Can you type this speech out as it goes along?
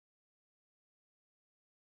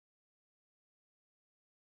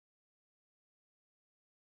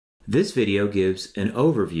This video gives an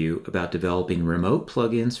overview about developing remote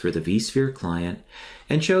plugins for the vSphere client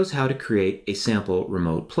and shows how to create a sample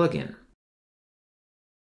remote plugin.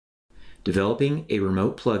 Developing a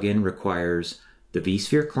remote plugin requires the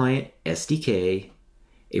vSphere client SDK,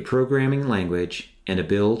 a programming language, and a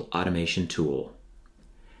build automation tool.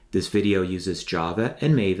 This video uses Java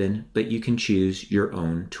and Maven, but you can choose your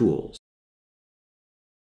own tools.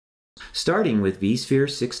 Starting with vSphere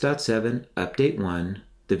 6.7 Update 1,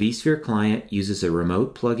 the vSphere client uses a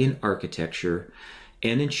remote plugin architecture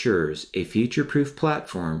and ensures a future-proof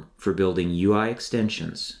platform for building UI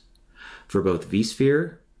extensions for both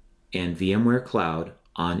vSphere and VMware Cloud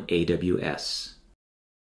on AWS.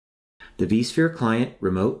 The vSphere client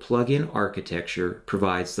remote plugin architecture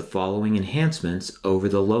provides the following enhancements over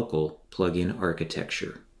the local plugin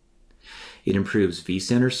architecture. It improves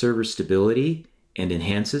vCenter server stability and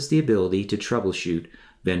enhances the ability to troubleshoot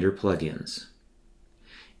vendor plugins.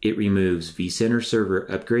 It removes vCenter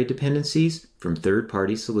server upgrade dependencies from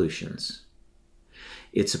third-party solutions.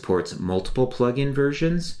 It supports multiple plugin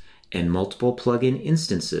versions and multiple plugin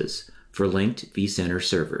instances for linked vCenter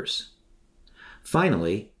servers.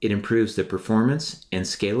 Finally, it improves the performance and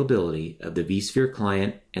scalability of the vSphere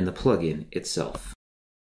client and the plugin itself.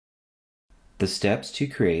 The steps to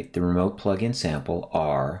create the remote plugin sample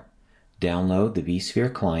are: download the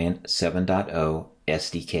vSphere client 7.0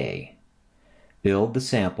 SDK. Build the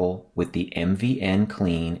sample with the mvn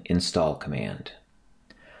clean install command.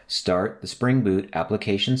 Start the SpringBoot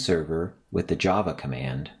application server with the Java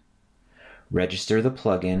command. Register the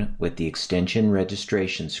plugin with the extension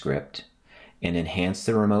registration script, and enhance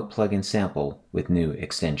the remote plugin sample with new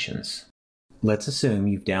extensions. Let's assume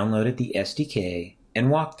you've downloaded the SDK and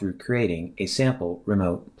walked through creating a sample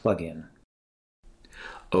remote plugin.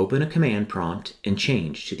 Open a command prompt and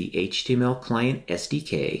change to the HTML client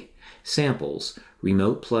SDK samples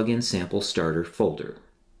remote plugin sample starter folder.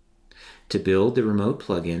 To build the remote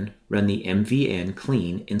plugin, run the mvn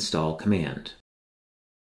clean install command.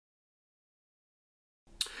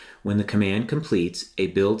 When the command completes, a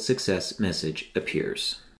build success message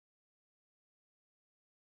appears.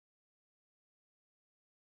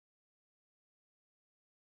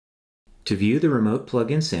 To view the remote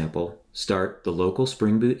plugin sample, start the local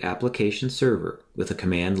SpringBoot application server with a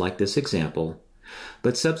command like this example,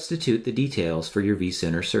 but substitute the details for your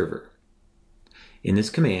vCenter server. In this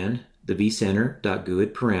command, the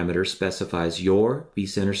vCenter.GUID parameter specifies your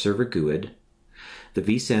vCenter server GUID. The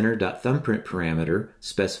vCenter.thumbprint parameter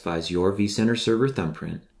specifies your vCenter server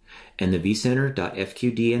thumbprint, and the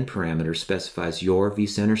vCenter.fqdn parameter specifies your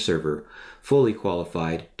vCenter server fully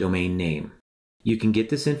qualified domain name. You can get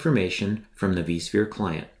this information from the vSphere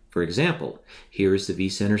client. For example, here is the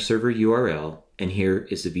vCenter server URL, and here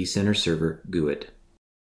is the vCenter server GUID.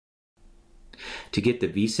 To get the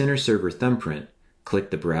vCenter server thumbprint, click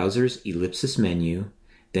the browser's ellipsis menu,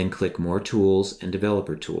 then click More Tools and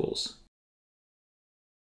Developer Tools.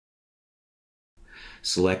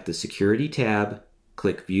 Select the Security tab,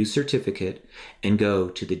 click View Certificate, and go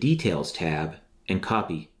to the Details tab and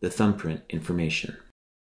copy the thumbprint information.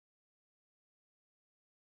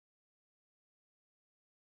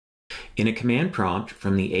 In a command prompt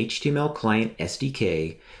from the HTML client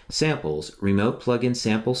SDK, samples remote plugin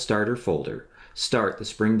sample starter folder, start the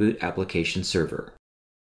SpringBoot application server.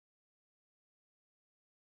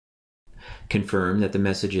 Confirm that the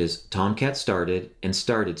messages Tomcat started and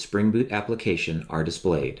started SpringBoot application are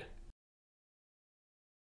displayed.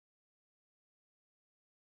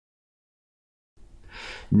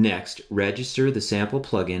 Next, register the sample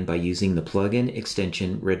plugin by using the plugin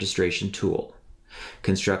extension registration tool.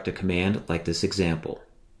 Construct a command like this example.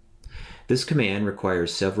 This command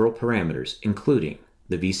requires several parameters, including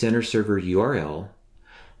the vCenter server URL,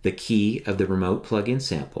 the key of the remote plugin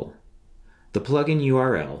sample, the plugin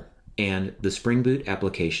URL, and the SpringBoot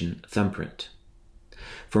application thumbprint.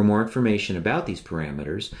 For more information about these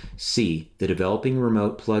parameters, see the Developing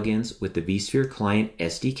Remote Plugins with the vSphere Client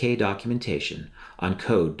SDK documentation on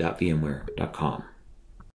code.vmware.com.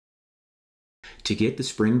 To get the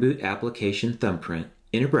SpringBoot application thumbprint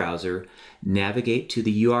in a browser, navigate to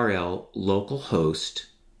the URL localhost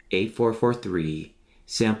 8443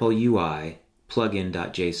 sample UI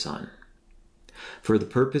plugin.json. For the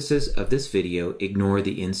purposes of this video, ignore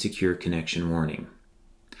the insecure connection warning.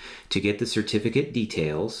 To get the certificate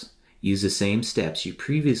details, use the same steps you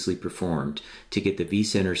previously performed to get the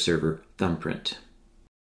vCenter server thumbprint.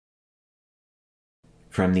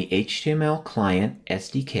 From the HTML client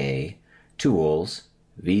SDK, Tools,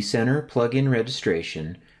 vCenter plugin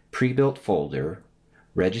registration, pre-built folder,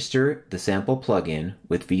 register the sample plugin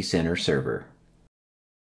with vCenter server.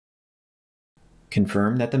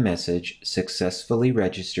 Confirm that the message "Successfully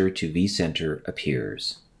registered to vCenter"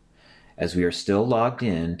 appears. As we are still logged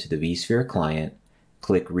in to the vSphere client,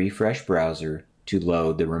 click Refresh Browser to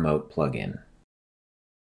load the remote plugin.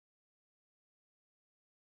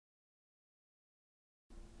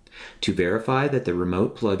 To verify that the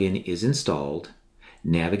remote plugin is installed,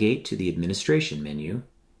 navigate to the Administration menu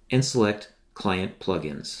and select Client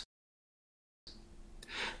Plugins.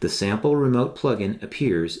 The sample remote plugin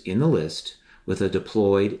appears in the list with a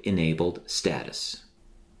deployed enabled status.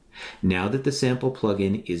 Now that the sample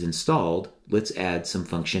plugin is installed, let's add some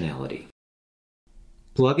functionality.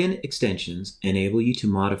 Plugin extensions enable you to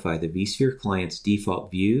modify the vSphere client's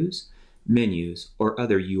default views, menus, or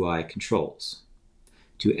other UI controls.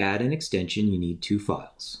 To add an extension, you need two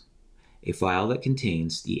files: a file that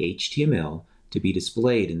contains the HTML to be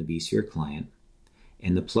displayed in the vSphere client,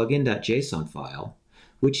 and the plugin.json file,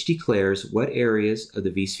 which declares what areas of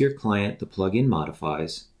the vSphere client the plugin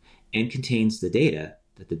modifies and contains the data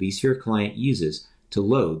that the vSphere client uses to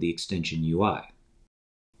load the extension UI.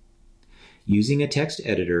 Using a text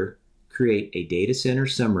editor, create a data center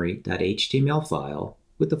summary.html file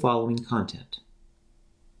with the following content.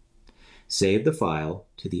 Save the file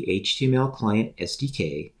to the HTML client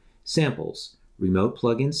SDK, samples, remote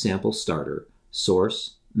plugin sample starter,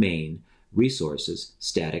 source, main, resources,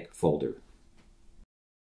 static folder.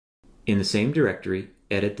 In the same directory,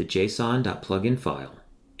 edit the json.plugin file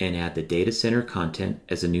and add the data center content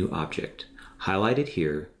as a new object, highlighted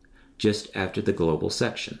here just after the global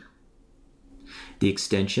section. The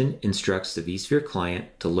extension instructs the vSphere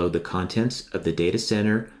client to load the contents of the data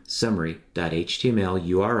center summary.html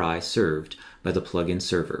URI served by the plugin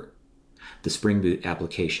server, the SpringBoot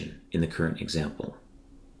application in the current example.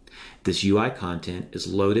 This UI content is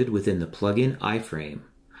loaded within the plugin iframe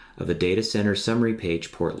of a data center summary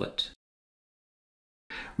page portlet.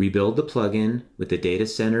 Rebuild the plugin with the data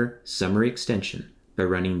center summary extension by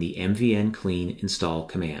running the mvn clean install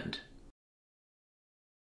command.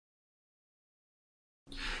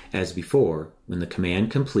 As before, when the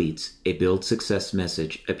command completes, a build success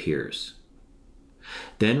message appears.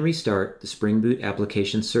 Then restart the SpringBoot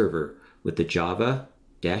application server with the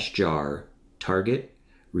java-jar target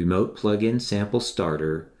remote plugin sample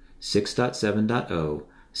starter 6.7.0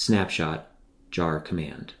 snapshot jar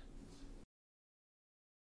command.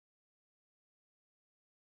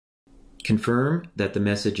 Confirm that the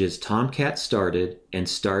messages Tomcat started and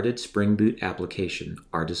started SpringBoot application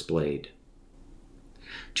are displayed.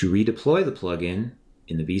 To redeploy the plugin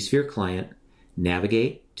in the vSphere client,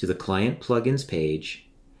 navigate to the Client Plugins page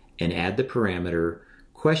and add the parameter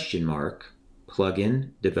 $plugin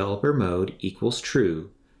developer mode equals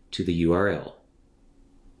true to the URL.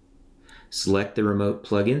 Select the remote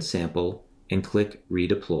plugin sample and click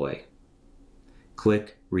Redeploy.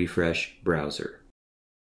 Click Refresh Browser.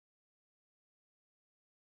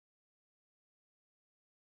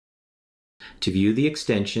 To view the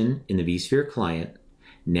extension in the vSphere client,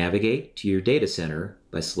 navigate to your data center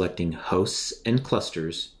by selecting Hosts and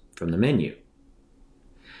Clusters from the menu.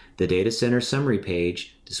 The data center summary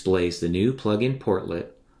page displays the new plugin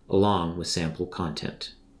portlet along with sample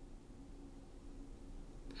content.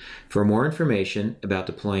 For more information about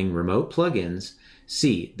deploying remote plugins,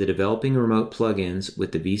 see the Developing Remote Plugins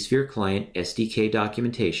with the vSphere Client SDK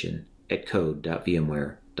documentation at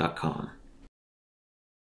code.vmware.com.